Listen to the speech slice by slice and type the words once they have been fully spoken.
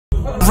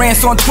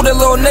Rants on Twitter,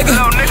 little nigga.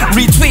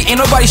 Retweet, ain't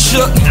nobody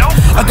shook.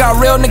 I got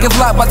real niggas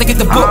locked, about to get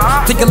the book.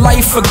 Take your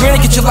life for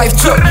granted, get your life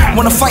took.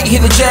 Wanna fight,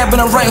 hit the jab and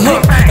a right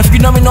hook. If you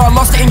know me, know I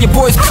lost it and your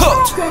boy's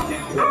cooked.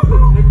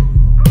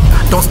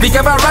 Don't speak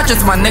about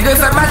ratchets, my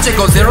niggas are magic.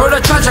 Go zero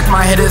to tragic, my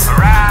hitters.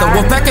 The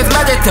Wolfpack is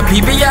magic, to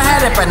PB I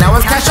had it, but now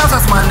it's cash outs,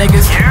 that's my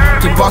niggas.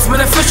 Keep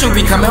Bossman official,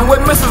 be coming with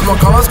missiles. Won't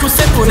call us too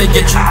simple, they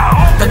get you.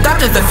 The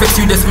doctors that fix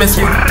you, dismiss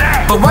you.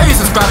 But why you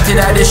subscribe to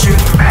that issue?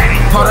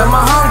 Part of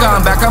my hunger,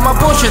 I'm back on my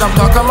bullshit. I'm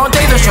talking long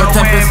days and short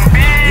tempers.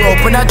 You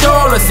open that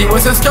door, let's see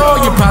what's in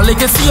store. You probably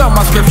can see all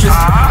my scriptures.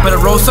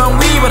 Better roll some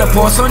weed, better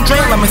pour some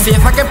drink. Let me see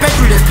if I can paint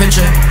you this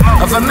picture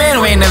of a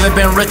man who ain't never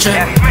been richer,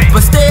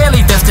 but still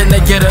he destined to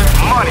get her.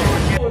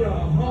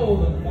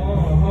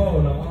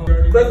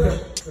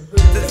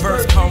 This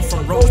verse comes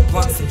from roach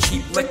blunts and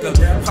cheap liquor.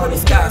 Cloudy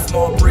sky,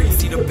 small breeze,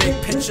 see the big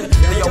picture.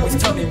 They always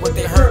tell me what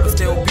they heard, but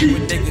still be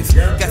with niggas.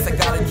 Guess I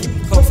gotta keep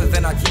them closer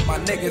than I keep my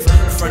niggas.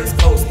 Friends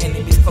close,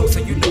 enemies closer,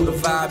 you know the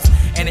vibes.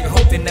 And they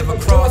hope they never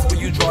cross where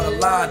you draw the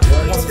line.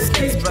 Once the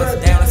snakes dress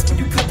down, that's when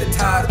you cut the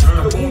ties.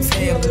 The wounds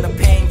heal and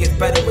the pain gets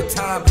better with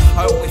time.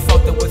 I always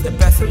felt that was the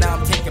best, and now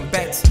I'm taking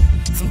bets.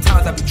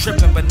 Sometimes I be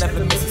tripping, but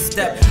never miss a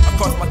step. I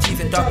cross my T's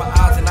and dot my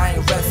I's, and I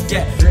ain't rest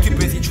yet. Too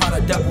busy trying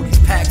to double these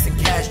packs and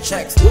cash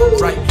checks.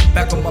 Right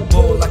back on my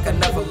bull like I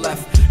never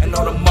left. And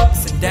all the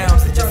ups and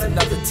downs is just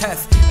another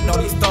test. And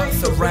all these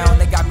thoughts around,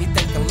 they got me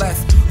thinking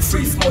less.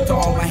 Free smoke to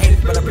all my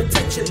haters, better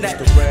protect your neck.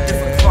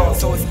 Different claws,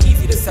 so it's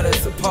easy to set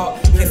us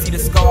apart. Can't see the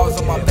scars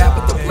on my back,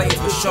 but the blades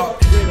were sharp.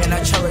 And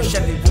I cherish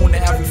every wound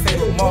and every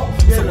fatal mark.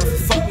 So if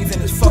it's fuck me,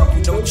 then it's fuck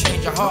you, don't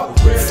change your heart.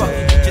 Fuck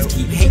it, just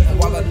keep hating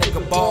while a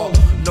nigga ball.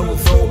 No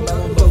Zoe,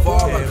 Mellow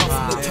LeVar, I come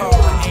from the tar.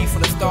 I aim for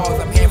the stars,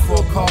 I'm here for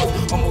a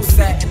cause. Almost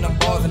sat in the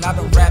bars and I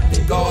done rapped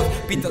the gauze.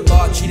 Beat the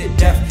law, cheated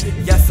death,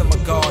 yes I'm a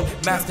god.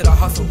 Mastered the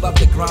hustle, love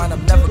the grind,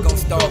 I'm never gon'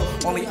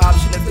 starve. Only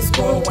option is to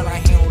score when I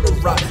handle the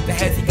rock. The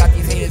heads, he got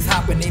these haters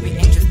hopping, they be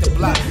anxious to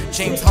block.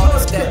 James Harden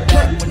step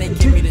back when they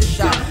give me the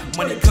shot.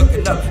 Money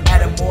cooking up,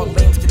 adding more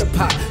lanes to the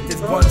pot. This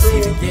one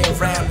season year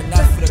round, and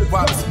that's for the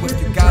guap. So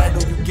if you got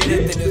it or you get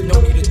it, then there's no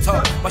need to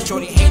talk. My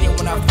shorty hate it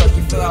when I flush,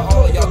 you fill out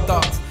all of y'all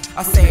thoughts.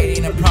 I say it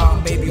ain't a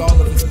problem, baby,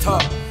 all of it's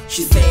talk.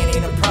 She say it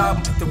ain't a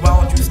problem, then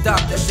why don't you stop?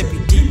 That shit be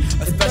deep,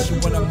 especially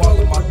when I'm all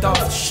of my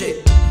thoughts.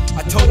 Shit,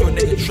 I told you a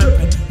nigga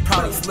tripping,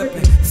 probably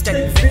slipping.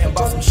 Steady venting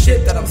about some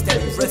shit that I'm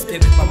steady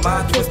risking. My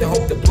mind twisted,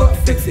 hope the blunt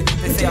fix it.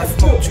 They say I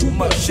smoke too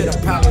much, shit,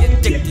 I'm probably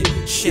addicted.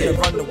 Shit,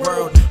 I run the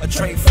world, a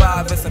trade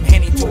 5 and some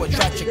Henny to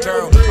attract your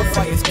girl. A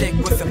fire stick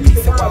with some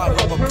pieces while I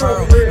rub a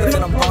pearl. And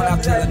then I'm going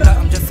out to the nut,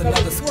 I'm just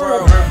another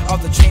squirrel.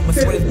 Off the chamber,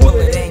 with his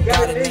bullet, they ain't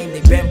got a name.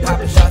 They been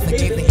popping shots, they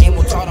gave the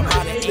ammo, taught them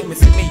how to aim.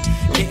 It's me,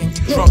 getting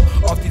you drunk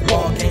off these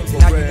ball games.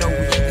 And now you know we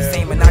ain't the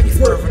same, and now you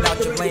swerving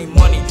out your lame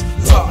money.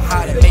 Taught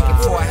how to make it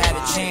before I had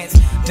a chance.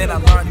 Then I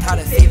learned how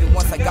to save it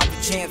once I got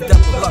the chance.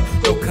 Double up,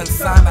 no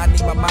consignment, I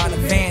need my mind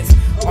advance.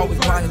 Always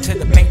grinding to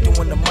the bank,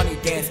 doing the money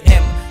dance.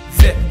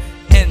 M-zip,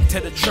 N to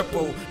the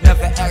triple.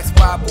 Never ask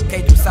why,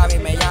 porque tu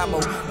sabes me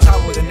llamo.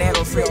 Chavo de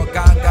nero, frío,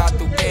 ganga,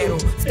 tu pero.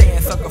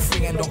 Staying sucker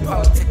free and don't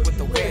politic with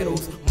the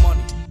weirdos.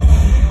 Money.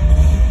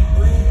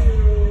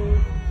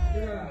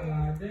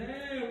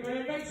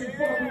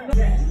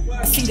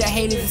 I see the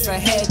haters, it's a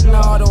head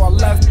nod or a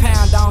left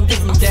pound, I don't give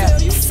them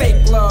that.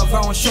 Fake love,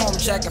 I don't show them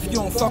jack. If you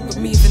don't fuck with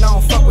me, then I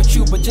don't fuck with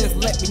you. But just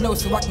let me know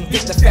so I can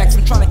get the facts.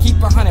 I'm trying to keep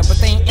 100, but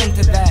they ain't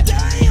into that.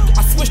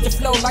 I switch the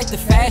flow like the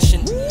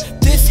fashion.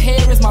 This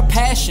hair is my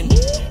passion.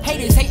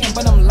 Haters hating,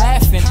 but I'm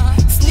laughing.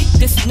 Sneak,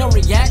 this is no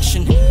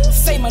reaction.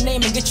 Say my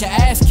name and get your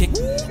ass kicked.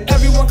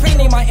 Everyone claim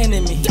they my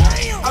enemy.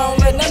 I don't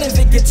let none of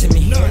it get to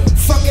me.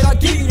 Fuck it, I'll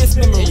give you this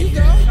memory.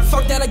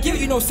 Fuck that, I give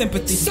you no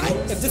sympathy.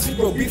 If this is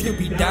real beef, you'll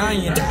be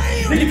dying.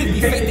 Niggas be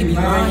fake, they be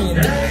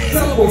lying.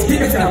 Some of those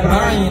niggas not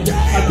buying.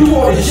 I do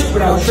all this shit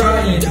without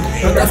trying.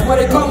 But that's why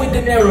they call me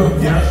De Niro.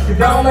 I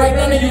don't like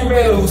none of you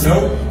riddles.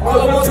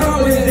 All of us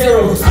commas and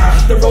zeros.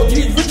 The road to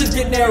these riches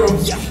get narrow.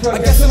 I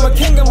guess I'm a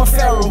king, I'm a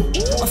pharaoh.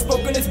 I'm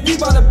smoking this beef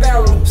by the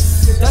barrel.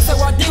 That's how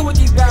I deal with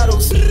these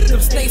battles. Them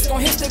snakes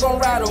gon' hit, they gon'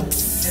 rattle.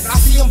 I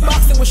see them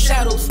boxing with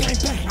shadows.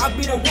 I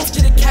be the wolf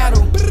to the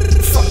cattle.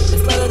 Fuck it,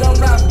 let's let it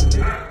unravel.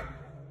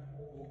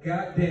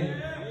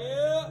 Goddamn.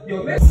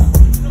 Yo, man.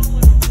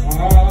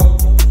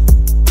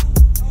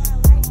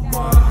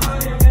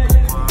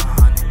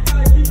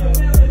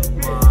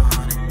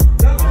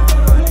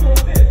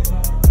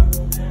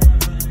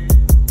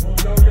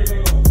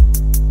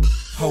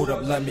 Hold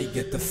up, let me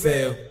get the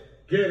feel.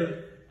 Get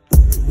it.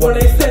 When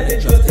they said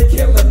it just to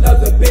kill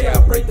another bear,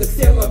 I break the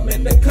seal, I'm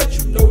in the cut,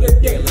 you know the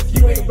deal. If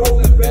you ain't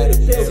rolling, better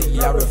chill. See,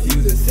 I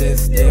refuse to sit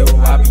still.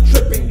 I be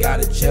tripping,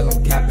 gotta chill.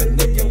 I'm capping,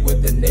 nicking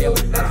with the nail.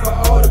 And that's for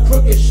all the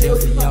crooked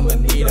shills. See, I'ma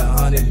need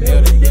 100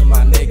 mil to get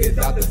my niggas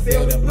out the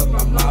field and put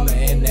my mama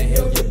in the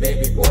hill. Yeah,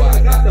 baby boy,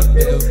 I got the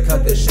bills.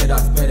 Cause the shit I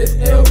spit is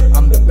ill.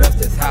 I'm the best,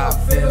 that's how I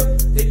feel.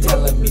 They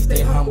telling me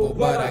stay humble,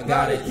 but I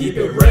gotta keep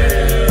it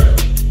real.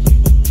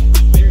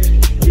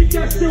 We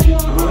got shit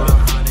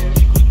 100.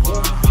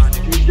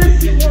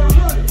 This shit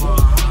 100.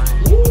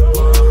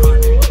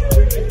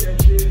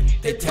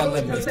 They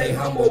telling me stay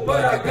humble,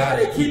 but I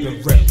gotta keep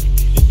it real.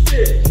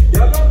 Shit,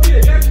 y'all gonna get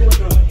it, next one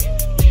though.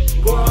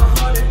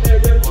 100,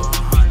 nigga.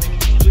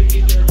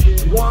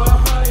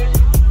 100.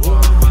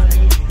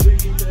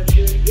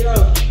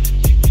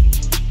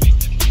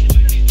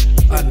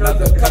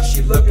 Another cut,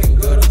 she looking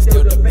good. I'm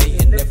still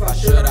debating if I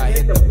should. I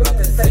hit the blunt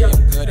and say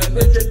I'm good and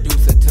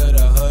introduce her to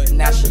the hood.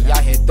 Now she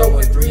out here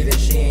throwing threes and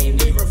she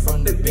ain't even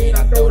from the bean.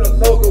 I throw the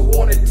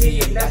logo on the T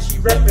and now she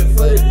reppin'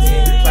 for the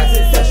team. Class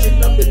in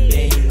session, I'm the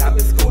dean. I've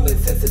been schooling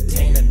since a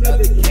teen.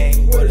 Another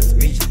gang with a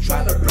speech.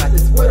 Trying to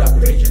practice what I'm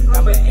preaching.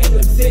 I'ma aim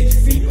them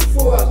 6 feet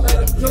before I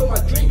let them kill my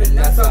dream. And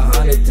that's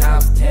 100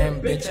 times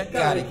 10, bitch. I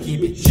gotta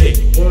keep it chick.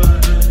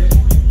 100.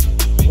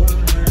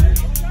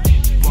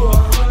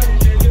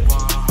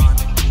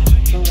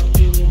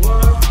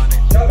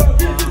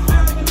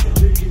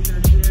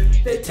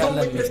 They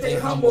telling me stay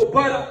humble,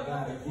 but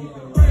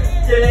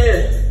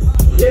yeah.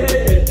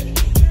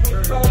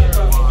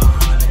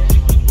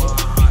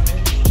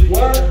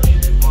 What?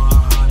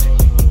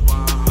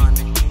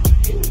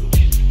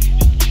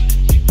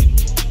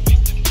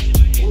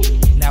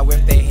 Now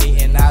if they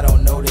hating, I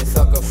don't know this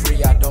sucker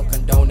free. I don't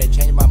condone it.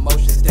 Change my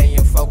motion,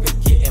 staying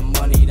focused, getting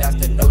money. That's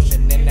the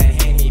notion. In the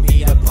hand, he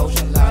be a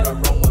potion. Lot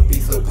of aroma be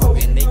so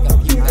potent. They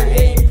confused, I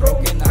ain't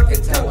broken. I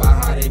can tell by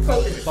how they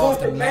coat it. Off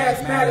the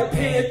mask, matter,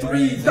 paying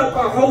threes up,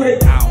 I hold it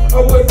down.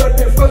 Always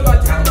looking for my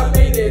time, I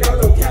made it. I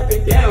don't cap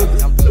it down.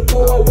 The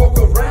more I walk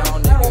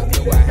around, I don't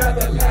think it's got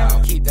that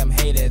loud. Keep them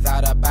haters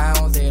out of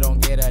bounds. They don't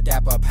get a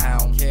dapper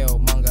pound.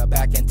 Killmonger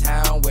back in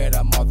town with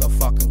a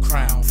motherfucking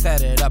crown.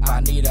 Set it up,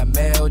 I need a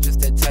mail just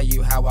to tell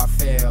you how I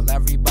feel.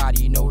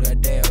 Everybody know the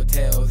Dale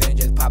tales and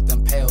just pop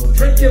them pills.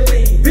 Drink your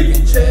lean, we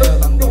can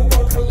chill. I'm no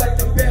more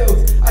collecting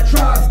bills. I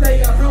try to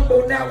stay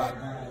humble, now I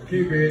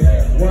keep it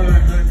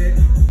 100.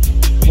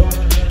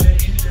 100.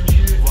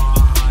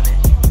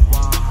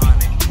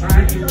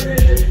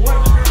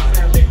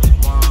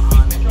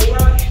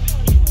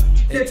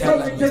 They tell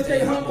me just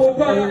stay humble,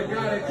 but I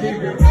gotta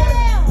keep it.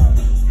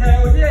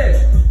 Hell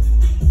yeah.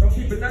 Don't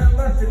keep it nothing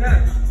less than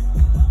that.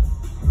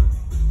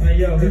 Hey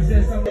yo, he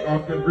said something.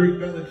 Off the Greek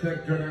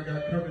Belichick joint I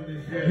got coming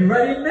this year. You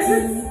ready,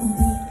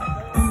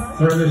 nigga?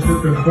 Turn this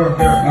shit the fuck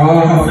up.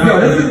 Oh, yo,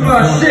 this is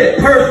my shit,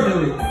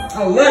 personally. I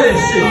love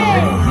this shit,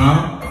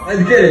 nigga.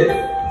 Let's get it.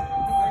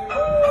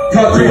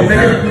 Talk to him,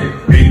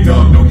 nigga. Big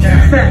dog, no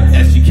cap.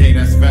 SGK,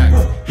 that's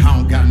facts. I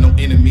don't got no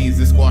enemies,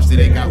 this squash that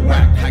they got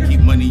whacked. I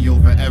keep money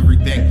over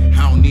everything.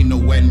 I don't need no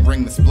wedding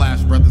ring to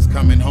splash. Brothers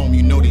coming home,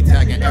 you know they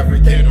tagging every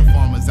kid. The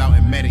farmers out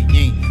in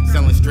Medellin,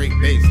 selling straight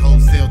base,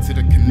 wholesale to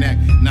the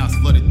connect. Now it's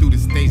flooded through the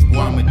states, boy,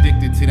 I'm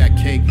addicted to that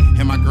cake.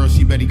 And my girl,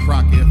 she Betty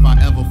Crocker, if I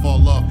ever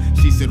fall off.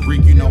 She said,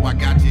 Reek, you know I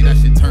got you, that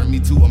shit turned me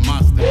to a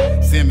monster.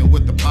 Salmon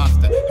with the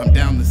pasta, I'm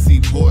down the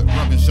seaport,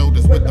 rubbing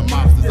shoulders with the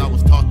mobsters. I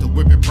was taught to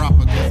whip it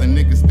proper, cause a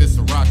nigga spit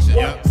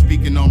sriracha.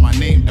 Speaking on my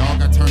name,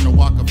 dog, I turn to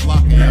Waka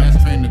Flocka, and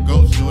that's trained to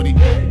go, shorty.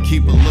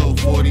 Keep a little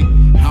 40,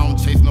 I don't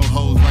chase no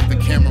hoes like the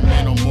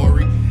cameraman on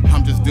Maury.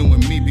 I'm just doing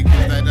me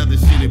because that other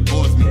shit, it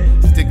bores me.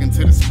 Sticking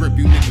to the script,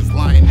 you niggas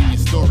lying in your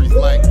stories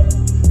like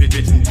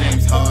bitch, I'm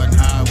James Harden,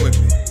 how I whip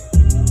it.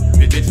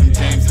 Bitch, I'm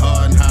James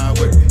Harden, how I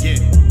whip it, yeah.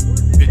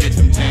 Bitch,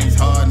 I'm James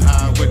Harden,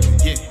 how I whip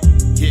it, yeah.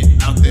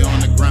 Yeah, out there on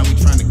the ground, we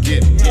trying to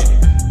get it, yeah.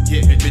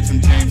 Yeah, bitch,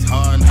 I'm James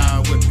Harden, how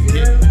I whip it,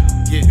 yeah.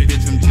 Yeah,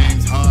 bitch, I'm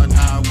James Harden,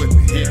 how I whip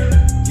it, yeah.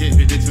 Yeah,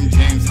 bitch, I'm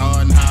James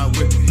Harden, how I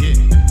whip it, yeah.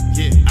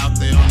 Yeah, out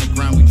there on the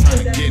ground, we trying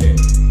to get it.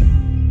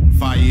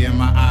 Fire in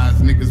my eyes,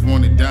 niggas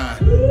wanna die.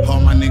 All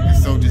my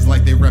niggas soldiers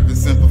like they reppin'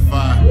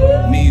 Simplify.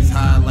 Knees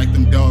high like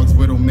them dogs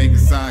with Omega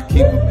side.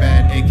 Keep it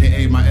bad,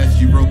 aka my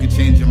SG road can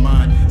change your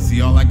mind.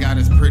 See, all I got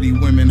is pretty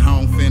women, I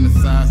don't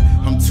fantasize.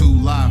 I'm too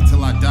live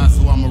till I die,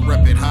 so I'ma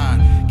rep it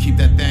high. Keep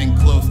that thing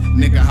close,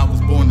 nigga, I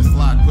was born to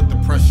slide. Put the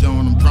pressure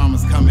on them,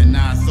 dramas coming,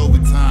 now it's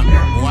overtime.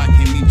 Boy, I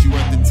can't meet you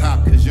at the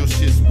top, cause your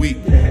shit's weak.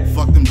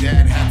 Fuck them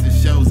dad hats and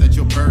shows at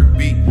your bird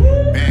beat.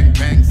 Bang,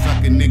 bang,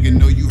 suck a nigga,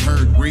 know you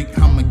heard reek.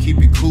 I'ma keep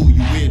it cool,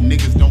 you weird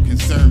niggas don't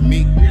concern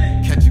me.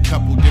 Catch a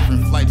couple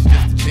different flights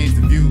just to change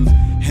the views.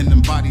 And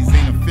them bodies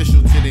ain't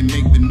official till they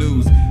make the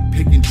news.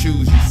 Pick and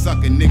choose, you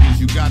sucker niggas,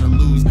 you gotta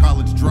lose.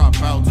 College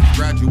dropouts,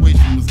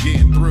 graduation was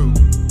getting through.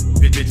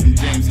 Bitch, I'm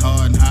James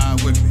Harden, how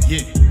I whip it,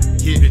 yeah.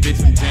 Yeah,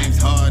 bitch, I'm James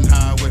Harden,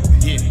 how I whip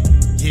it, yeah.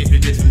 Yeah,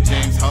 bitch, I'm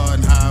James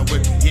Harden, how I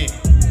whip it, yeah.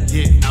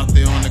 Yeah, out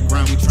there on the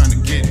ground, we trying to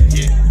get it,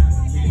 yeah.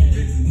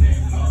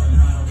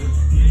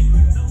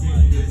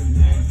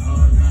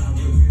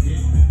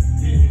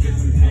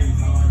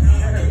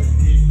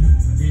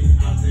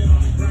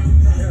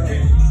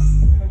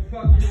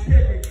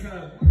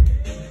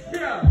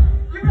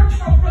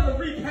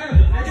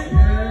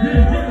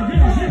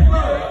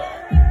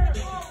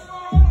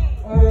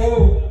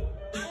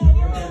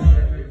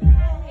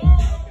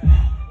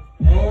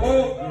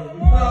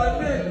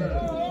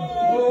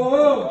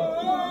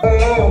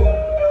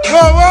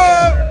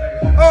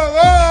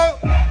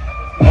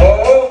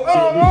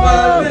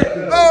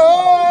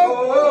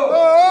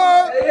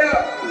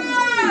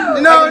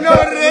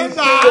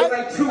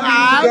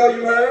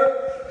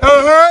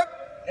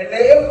 And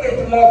they immigrate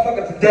the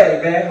motherfucker today,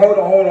 man. Hold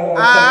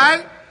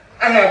on.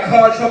 I had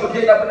car trouble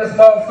getting up in this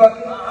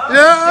motherfucker.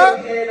 Yeah.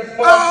 In this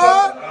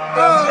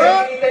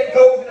motherfucker. Anything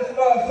goes in this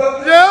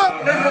motherfucker.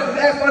 Yeah. And I had to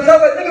ask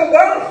myself, like, nigga,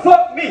 why the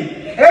fuck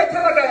me? Every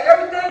time I got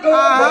everything going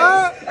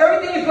right,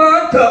 everything's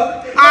lined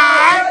up.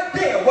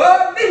 Goddamn,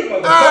 why me,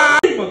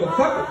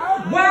 motherfucker?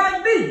 Why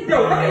me?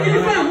 Yo, why did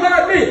you say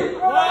why me?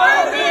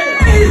 Why me?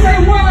 Why did you say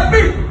why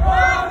me?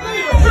 Why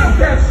me? Stop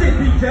that shit,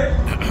 DJ.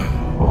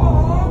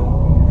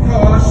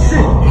 Oh,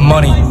 shit.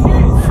 Money,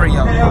 free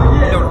up, know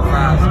the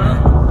vibes, man.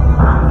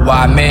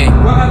 Why me?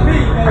 Why me,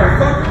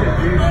 motherfucker?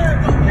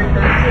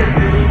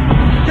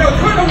 Yo,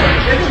 turn away,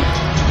 nigga.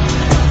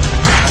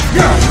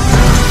 Yo.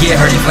 Yeah,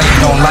 heard these ladies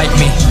don't like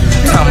me.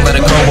 Time to let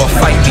it go or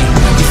fight me.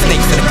 These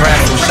snakes in the grass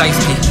so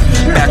shiesty.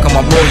 Back on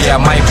my bull, yeah, I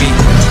might be.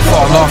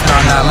 Fall off, nah,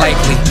 not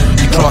likely.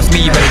 You cross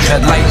me, you better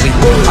tread lightly.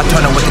 I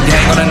turn up with the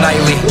gang on a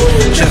nightly.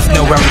 Just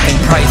know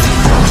everything pricey.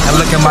 Now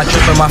look at my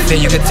drip and my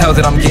fit, you can tell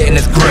that I'm getting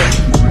this grip.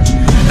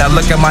 Now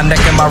look at my neck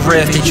and my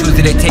wrist, they choose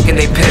it, they taking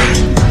they pick.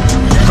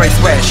 Gray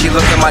sweat, she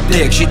look at my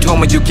dick, she told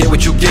me you get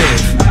what you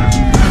give.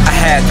 I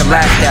had to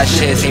laugh that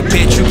shit, say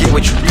bitch, you get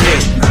what you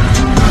get.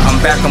 I'm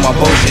back on my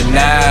bullshit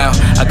now,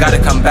 I gotta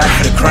come back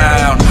for the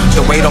crown.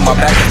 The weight on my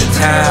back is the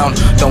town,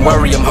 don't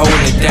worry, I'm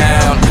holding it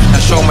down.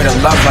 Now show me the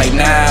love right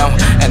now,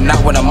 and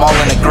not when I'm all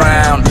on the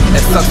ground.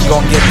 It sucks you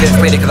gon' get this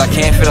later, cause I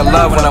can't feel the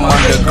love when I'm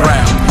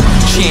underground.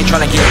 She ain't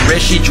tryna get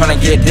rich, she tryna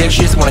get dick.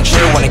 She just wanna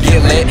chill, wanna get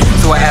lit.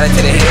 So I added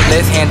to the hit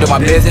list, handle my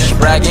business, she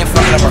bragging,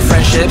 fucking up her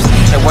friendships.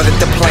 It wasn't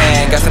the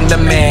plan, got some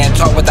demand.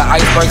 Talk with the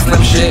iceberg,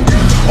 slim shit.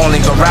 Only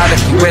go ride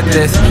if you with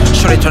this.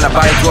 Shorty turn her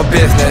body to a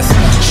business.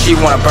 She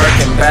want a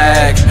Birkin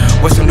bag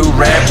with some new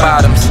red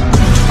bottoms.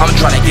 I'm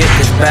tryna get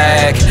this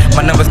bag.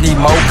 My numbers need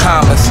more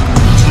commas.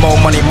 More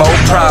money, more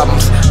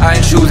problems. I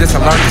ain't choose this, I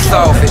learned to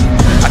solve it.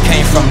 I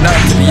came from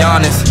nothing, to be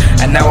honest,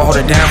 and now I hold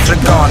it down for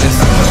the goners.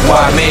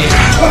 Why me?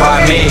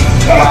 Why me?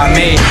 Why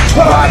me?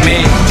 Why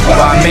me?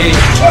 Why me?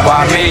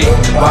 Why me?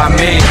 Why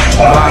me?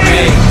 Why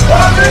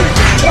me?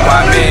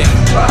 Why me?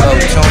 Oh,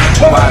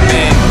 Tony. Why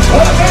me?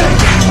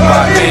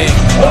 Why me?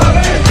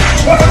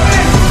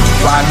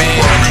 Why me?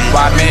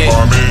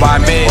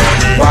 Why me?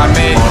 Why me? Why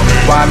me?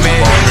 Why me?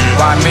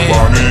 Why me?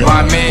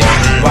 Why me?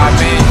 Why me?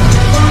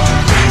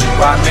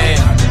 Why me?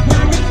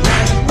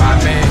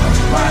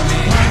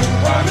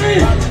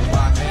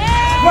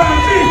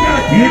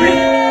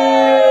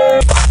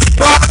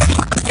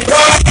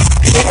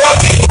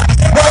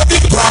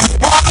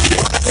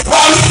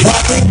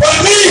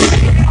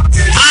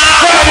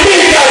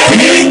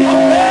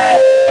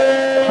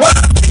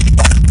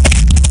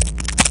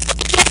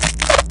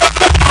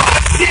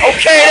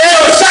 Okay,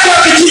 now shout out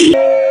to G.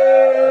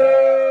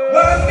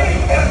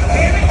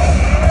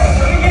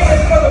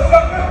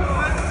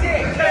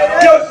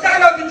 Yo,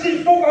 shout out to G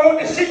for holding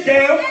this shit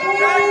down.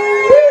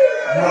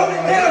 Hold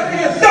it down for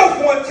yourself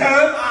one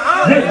time.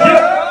 Give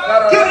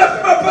it up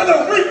for my brother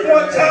Rick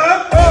one time.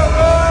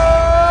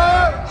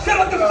 Shout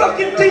out to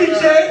fucking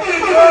DJ.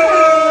 Give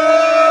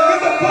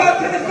the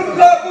bartender some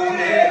love on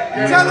there.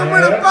 Tell them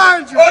where to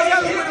find you.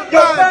 Yo,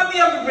 find me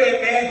everywhere,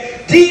 man.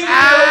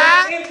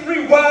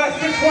 D-M0n3y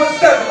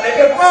 617,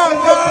 nigga.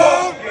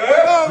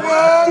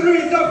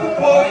 Three double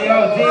pause. Yo,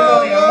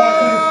 D-Money, I want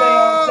you to stay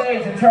on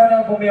stage and turn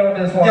up with me on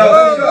this one. Yo,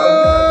 let's go.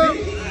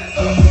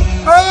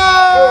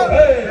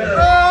 Hey,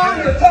 give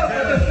me the top of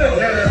this thing.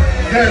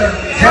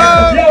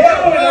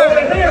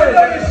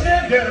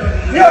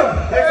 Yo,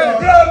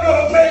 y'all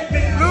gonna make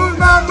me lose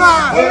my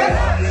mind.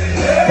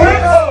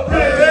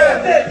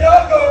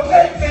 Y'all gonna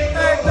make me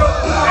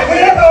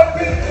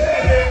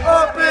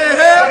Up in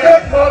here.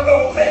 Y'all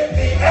gonna make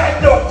me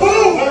act a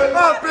fool.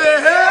 Up in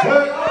here.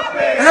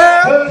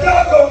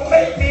 Y'all gonna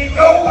make me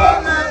go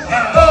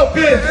up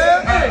in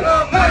here.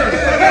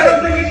 Gotta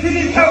bring it to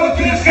these cowards,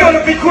 it's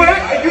gonna be quick.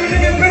 And you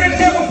niggas been in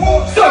there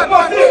before, suck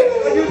my dick.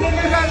 And you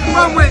niggas got to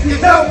run with, you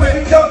know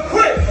it, don't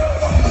quit.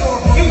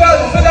 You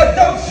guys for that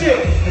dope shit.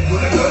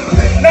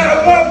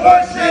 Now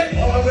one shit.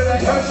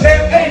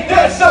 Ain't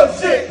that some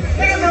shit?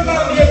 Niggas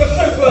remind me of a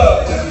strip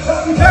club.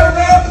 Turn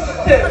around,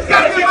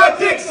 gotta get my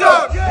dick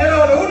sucked. And I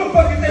don't know who the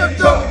fuck is niggas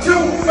talking to.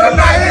 I'm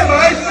not in my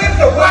ice cream,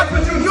 so watch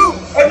what you do.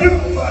 Are you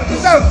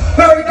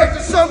very next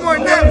to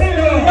someone now?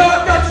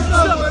 Y'all got you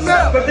someone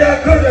now. But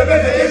that could have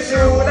been an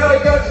issue. Now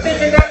you got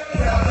thinking that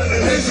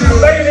issue.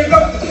 Lady go.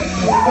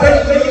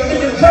 Lady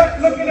thinking church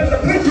looking at the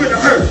picture in the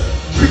hurt.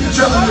 Picture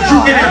telling the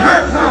truth getting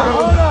hurt.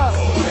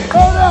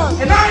 Hold on.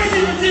 And I ain't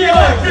even deal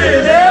like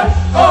this, yeah?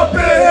 Up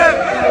in here.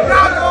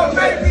 Y'all gonna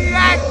make me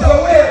act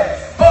Go ahead.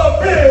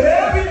 Up in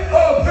here.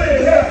 Up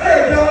in here.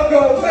 Hey, y'all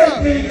gonna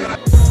make me.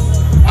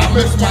 I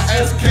miss my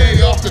SK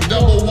off the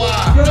double Y.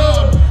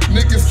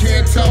 Niggas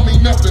can't tell me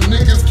nothing,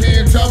 niggas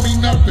can't tell me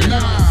nothing.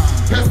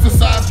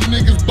 Pesticides, you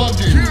niggas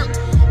bugging.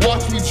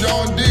 Watch me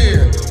John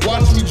Deere,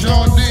 watch me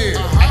John Deere.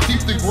 I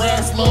keep the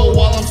grass low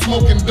while I'm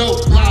smoking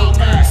dope. Loud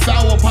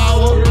sour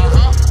power,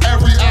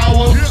 every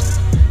hour.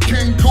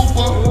 King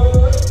Cooper,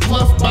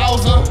 plus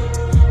Bowser,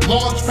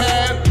 launch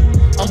pad,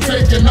 I'm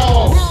taking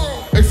off.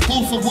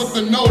 Exclusive with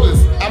the notice,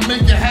 I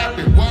make it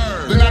happen.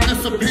 Then I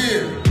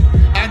disappear,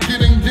 I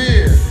get in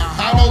gear.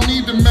 I don't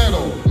need the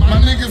metal, my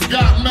niggas got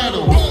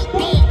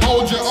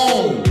hold your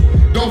own.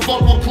 Don't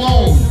fuck with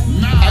clones.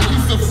 I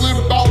used to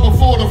flip out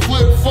before the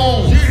flip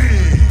phone.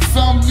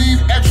 Some need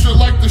extra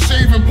like the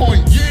shaving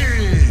point.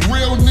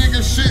 Real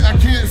nigga shit, I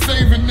can't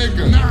save a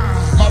nigga.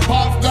 My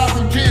pops died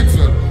from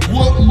cancer.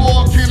 What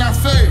more can I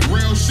say?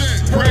 Real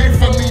shit. Pray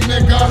for me,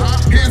 nigga.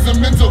 Here's a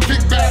mental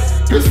kickback.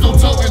 Pistol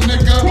toting,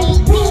 nigga.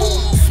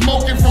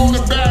 Smoking from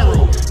the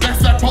barrel.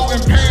 That's that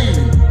potent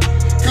pain.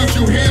 Could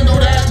you handle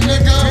that,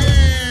 nigga?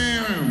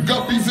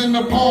 Guppies in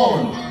the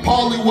pond.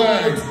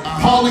 Pollywags.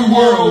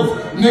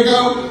 Hollyworld.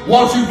 Nigga,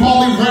 watch you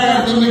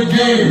polyrap in the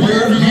game.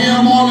 Yeah,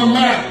 I'm on the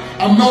map.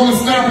 I'm known to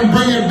snap and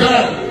bring it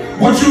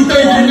back. What you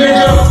thinking,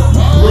 nigga?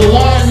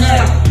 Rewind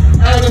now.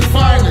 At its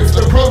finest,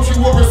 approach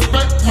you with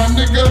respect, my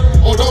nigga,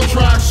 or don't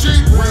try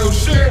shit. Real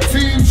shit.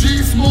 Team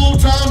G,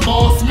 smooth time,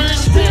 boss man.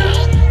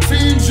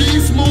 Team G,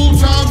 smooth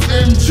times,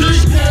 MG.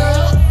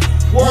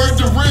 Word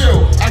to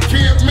real, I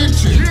can't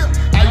mention.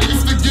 I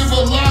used to give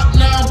a lot,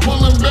 now I'm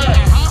pulling back.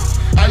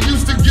 I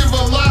used to give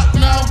a lot,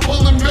 now I'm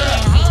pulling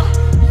back.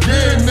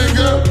 Yeah,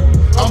 nigga,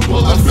 I'm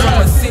pulling back.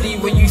 From a city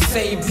where you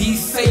say be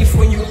safe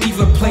when you leave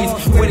a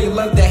place, where they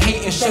love to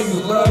hate and show you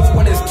love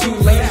when it's too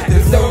late.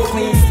 There's no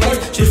clean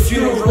slates, just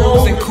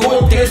funerals and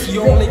court dates.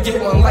 You only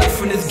get one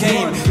life in this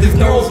game. There's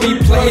no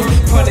replays,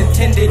 pun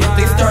intended.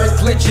 They start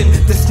glitching,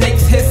 the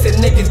snakes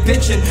hissing, niggas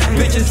bitching,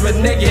 bitches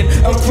reneging.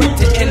 I'm quick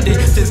to end it.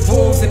 There's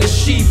wolves and the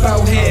sheep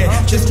out here,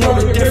 just know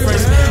the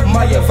difference.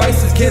 My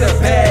advice is get a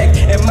bag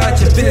and mind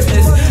your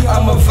business.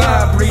 I'm a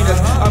vibe reader,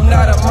 I'm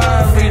not a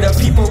mind reader.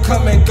 People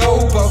come and go,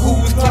 but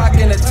who's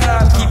clocking the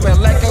timekeeper?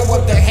 Let go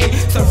of the hate,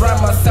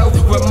 surround myself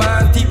with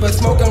mind deeper,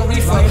 smoking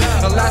reefer.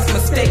 A last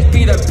mistake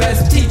be the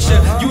best teacher.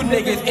 You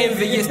niggas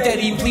envious,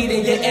 steady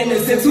bleeding your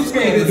innocence. Whose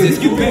man is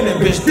this? You been a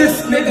bitch.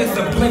 This nigga's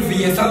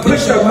oblivious. I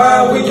put your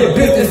mind where your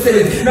business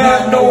is,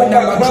 not knowing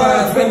that my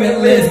drive's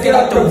limitless. Get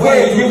out the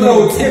way, you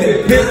little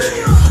timid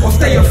bitch. Or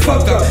stay a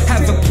fuck up,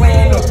 have a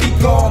plan, or be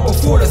gone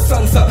before the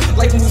sun's up.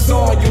 Like moves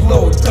on, you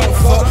little dumb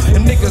fuck.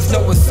 And niggas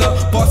know what's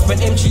up.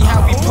 Bossman MG,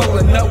 how we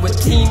pulling up with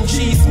Team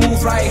G,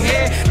 smooth right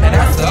here. Now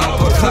that's the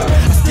uppercut.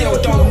 I still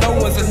don't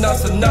know when's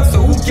enough's enough,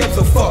 so who gives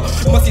a fuck?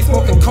 Must be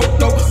smoking coke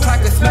though,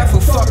 crack a smack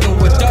for fucking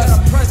with us.